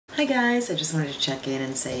Hi guys, I just wanted to check in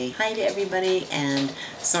and say hi to everybody, and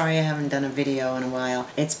sorry I haven't done a video in a while.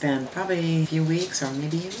 It's been probably a few weeks or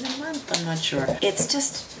maybe even a month, I'm not sure. It's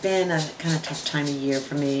just been a kind of tough time of year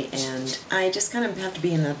for me, and I just kind of have to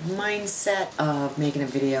be in the mindset of making a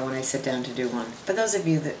video when I sit down to do one. For those of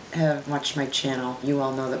you that have watched my channel, you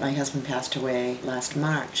all know that my husband passed away last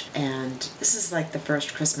March, and this is like the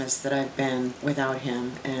first Christmas that I've been without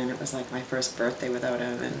him, and it was like my first birthday without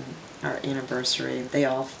him, and our anniversary. They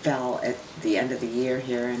all fell at the end of the year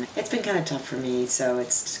here, and it's been kind of tough for me, so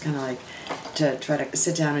it's just kind of like to try to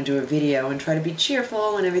sit down and do a video and try to be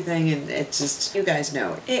cheerful and everything, and it's just, you guys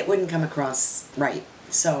know, it wouldn't come across right.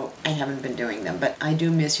 So I haven't been doing them, but I do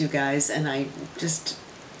miss you guys, and I just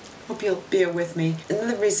hope you'll bear with me.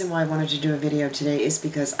 Another reason why I wanted to do a video today is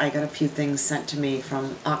because I got a few things sent to me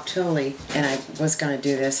from Octoly, and I was going to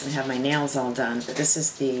do this and have my nails all done. But this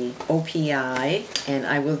is the O.P.I, and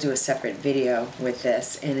I will do a separate video with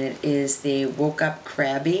this, and it is the Woke Up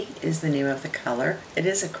Crabby is the name of the color. It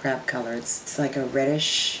is a crab color. It's like a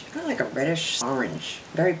reddish, kind of like a reddish orange.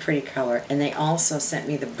 Very pretty color. And they also sent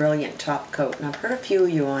me the Brilliant Top Coat, and I've heard a few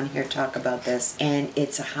of you on here talk about this, and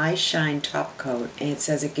it's a high shine top coat, and it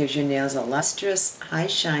says it gives your nails a lustrous, high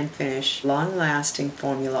shine finish, long-lasting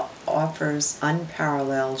formula, offers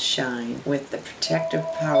unparalleled shine with the protective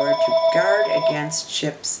power to guard against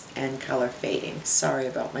chips and color fading. Sorry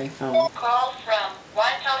about my phone. Call from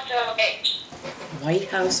White House, Ohio. White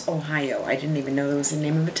House, Ohio. I didn't even know that was the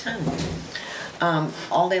name of a town.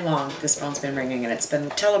 All day long, this phone's been ringing, and it's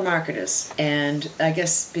been telemarketers. And I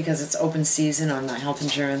guess because it's open season on my health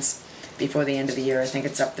insurance, before the end of the year, I think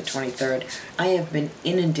it's up the 23rd, I have been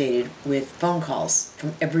inundated with phone calls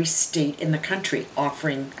from every state in the country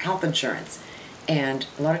offering health insurance. And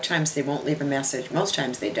a lot of times they won't leave a message. Most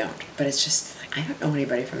times they don't. But it's just like, I don't know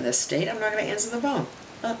anybody from this state. I'm not going to answer the phone.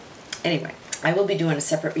 Well, anyway, I will be doing a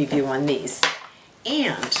separate review on these.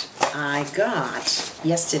 And I got,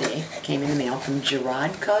 yesterday, came in the mail from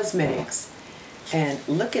Gerard Cosmetics. And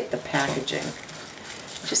look at the packaging.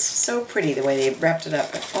 Just so pretty the way they wrapped it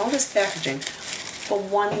up. All this packaging for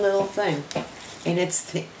one little thing, and I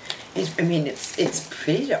mean it's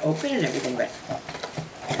pretty to open and everything, but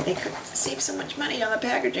they could save so much money on the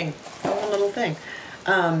packaging for one little thing.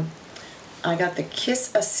 I got the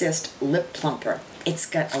Kiss Assist Lip Plumper. It's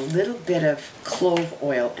got a little bit of clove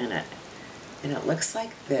oil in it, and it looks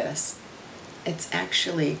like this. It's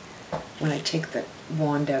actually, when I take the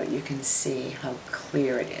wand out, you can see how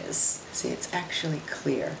clear it is. See, it's actually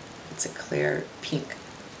clear. It's a clear pink.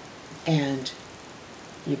 And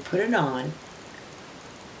you put it on,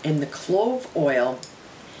 and the clove oil,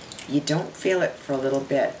 you don't feel it for a little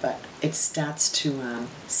bit, but it starts to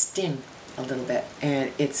sting a little bit,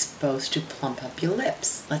 and it's supposed to plump up your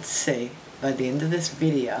lips. Let's see, by the end of this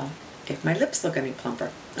video, if my lips look any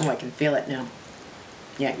plumper. Oh, I can feel it now.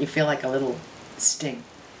 Yeah, you feel like a little sting.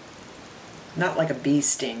 Not like a bee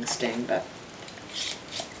sting, but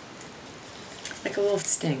like a little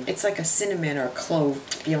sting. It's like a cinnamon or a clove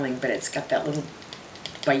feeling, but it's got that little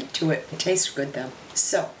bite to it. It tastes good though.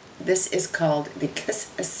 So, this is called the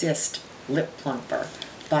Kiss Assist Lip Plumper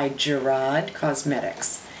by Gerard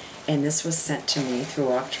Cosmetics. And this was sent to me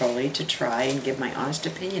through Octoly to try and give my honest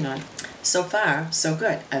opinion on. So far, so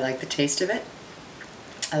good. I like the taste of it.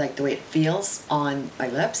 I like the way it feels on my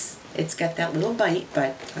lips. It's got that little bite,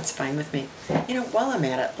 but that's fine with me. You know, while I'm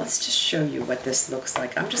at it, let's just show you what this looks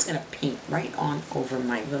like. I'm just going to paint right on over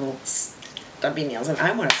my little stubby nails. And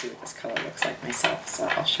I want to see what this color looks like myself, so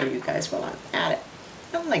I'll show you guys while I'm at it.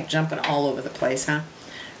 I'm like jumping all over the place, huh?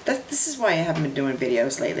 This is why I haven't been doing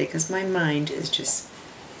videos lately, because my mind is just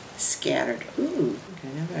scattered. Ooh,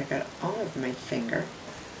 okay, now that I got it all over my finger.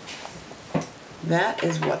 That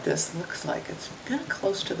is what this looks like. It's kind of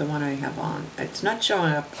close to the one I have on. It's not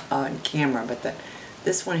showing up on camera, but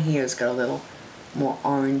this one here has got a little more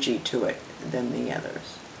orangey to it than the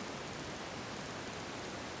others.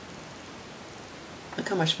 Look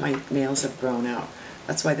how much my nails have grown out.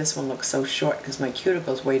 That's why this one looks so short, because my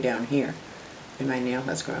cuticle's way down here, and my nail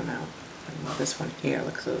has grown out. And this one here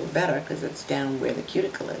looks a little better, because it's down where the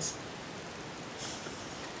cuticle is.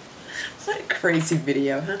 What a crazy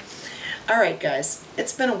video, huh? Alright guys,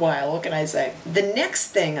 it's been a while, what can I say? The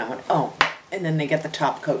next thing I want, oh, and then they get the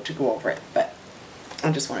top coat to go over it, but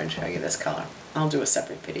I just wanted to show you this color. I'll do a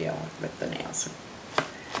separate video with the nails.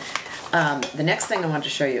 The next thing I want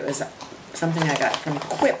to show you is something I got from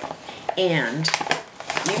Quip, and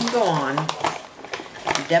you can go on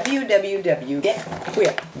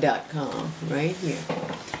www.getquip.com right here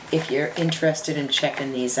if you're interested in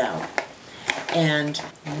checking these out. And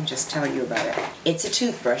let me just tell you about it. It's a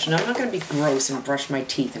toothbrush, and I'm not going to be gross and brush my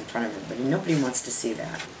teeth in front of everybody. Nobody wants to see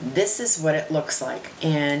that. This is what it looks like.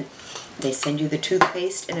 And they send you the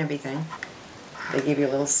toothpaste and everything. They give you a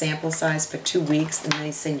little sample size for 2 weeks, and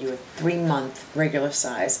they send you a 3-month regular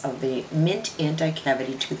size of the Mint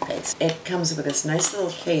Anti-Cavity Toothpaste. It comes with this nice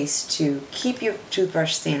little case to keep your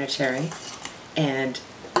toothbrush sanitary, and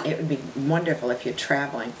it would be wonderful if you're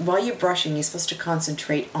traveling. While you're brushing, you're supposed to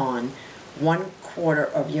concentrate on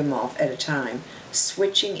 1/4 of your mouth at a time,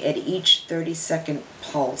 switching at each 30-second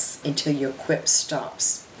pulse until your Quip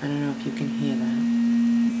stops. I don't know if you can hear that.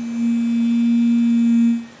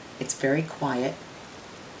 It's very quiet.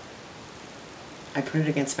 I put it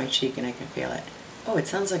against my cheek and I can feel it. Oh, it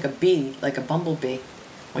sounds like a bee, like a bumblebee,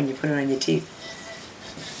 when you put it on your teeth.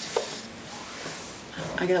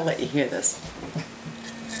 I gotta let you hear this.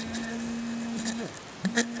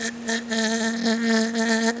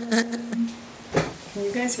 Can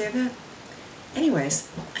you guys hear that? Anyways,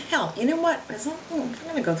 hell, you know what? I'm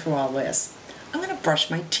gonna go through all this. I'm going to brush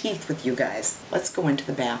my teeth with you guys. Let's go into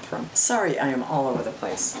the bathroom. Sorry, I am all over the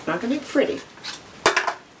place. Not going to be pretty.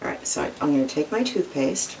 Alright, so I'm going to take my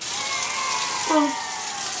toothpaste.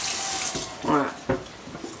 Alright.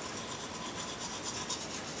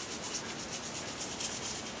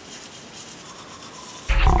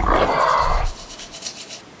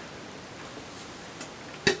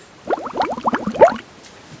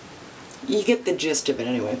 You get the gist of it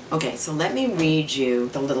anyway. Okay, so let me read you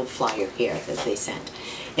the little flyer here that they sent.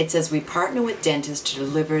 It says, we partner with dentists to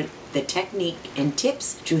deliver the technique and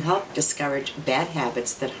tips to help discourage bad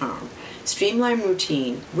habits that harm. Streamline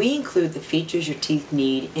routine. We include the features your teeth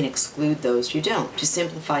need and exclude those you don't. To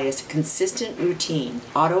simplify a consistent routine,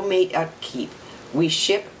 automate upkeep. We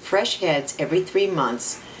ship fresh heads every 3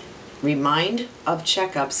 months. Remind of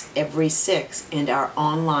checkups every 6 and are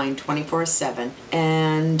online 24/7.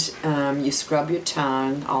 And you scrub your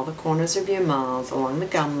tongue, all the corners of your mouth, along the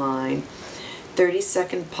gum line.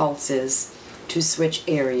 30-second pulses to switch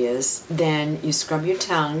areas. Then you scrub your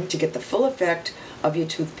tongue to get the full effect of your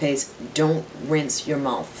toothpaste. Don't rinse your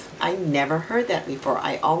mouth. I never heard that before.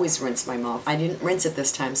 I always rinse my mouth. I didn't rinse it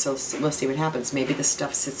this time, so we'll see what happens. Maybe the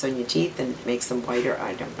stuff sits on your teeth and makes them whiter.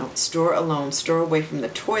 I don't know. Store alone. Store away from the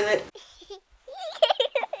toilet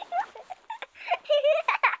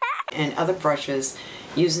and other brushes,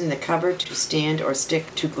 using the cover to stand or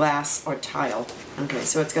stick to glass or tile. Okay,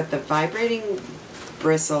 so it's got the vibrating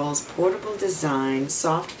bristles, portable design,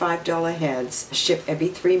 soft $5 heads, ship every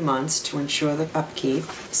 3 months to ensure the upkeep.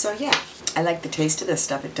 So yeah, I like the taste of this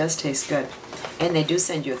stuff. It does taste good. And they do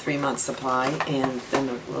send you a 3-month supply and then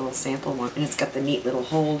a little sample one. And it's got the neat little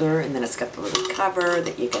holder, and then it's got the little cover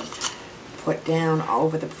that you can put down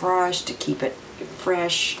over the brush to keep it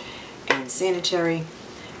fresh and sanitary.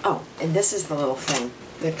 Oh, and this is the little thing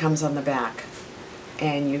that comes on the back.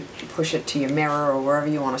 And you push it to your mirror or wherever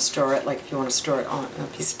you want to store it, like if you want to store it on a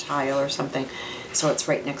piece of tile or something, so it's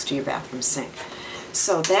right next to your bathroom sink.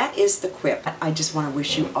 So that is the Quip. I just want to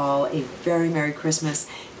wish you all a very Merry Christmas.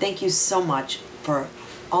 Thank you so much for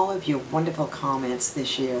all of your wonderful comments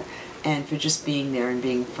this year and for just being there and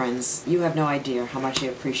being friends. You have no idea how much I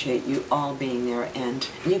appreciate you all being there, and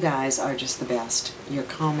you guys are just the best. Your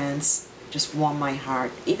comments just warm my heart.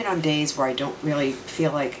 Even on days where I don't really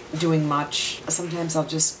feel like doing much, sometimes I'll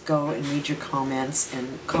just go and read your comments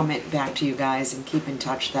and comment back to you guys and keep in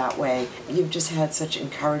touch that way. You've just had such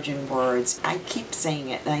encouraging words. I keep saying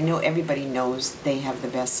it, and I know everybody knows they have the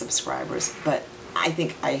best subscribers, but I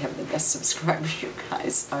think I have the best subscribers. You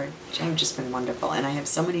guys have just been wonderful, and I have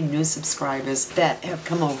so many new subscribers that have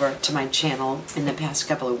come over to my channel in the past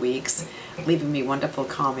couple of weeks, leaving me wonderful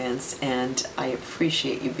comments, and I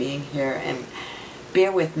appreciate you being here. And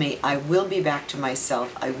bear with me, I will be back to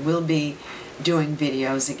myself. I will be doing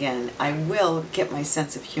videos again. I will get my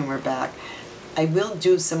sense of humor back. I will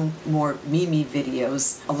do some more Mimi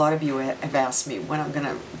videos. A lot of you have asked me when I'm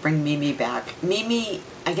gonna bring Mimi back. Mimi,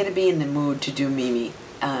 I gotta be in the mood to do Mimi,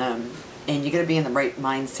 and you gotta be in the right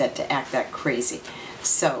mindset to act that crazy.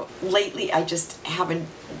 So lately I just haven't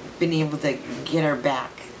been able to get her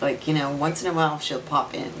back. Like, you know, once in a while she'll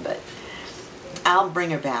pop in, but I'll bring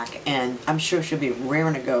her back, and I'm sure she'll be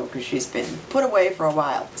raring to go because she's been put away for a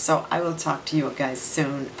while. So I will talk to you guys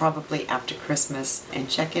soon, probably after Christmas, and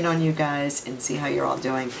check in on you guys and see how you're all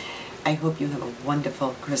doing. I hope you have a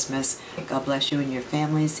wonderful Christmas. God bless you and your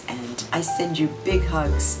families, and I send you big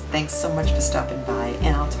hugs. Thanks so much for stopping by,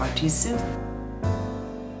 and I'll talk to you soon.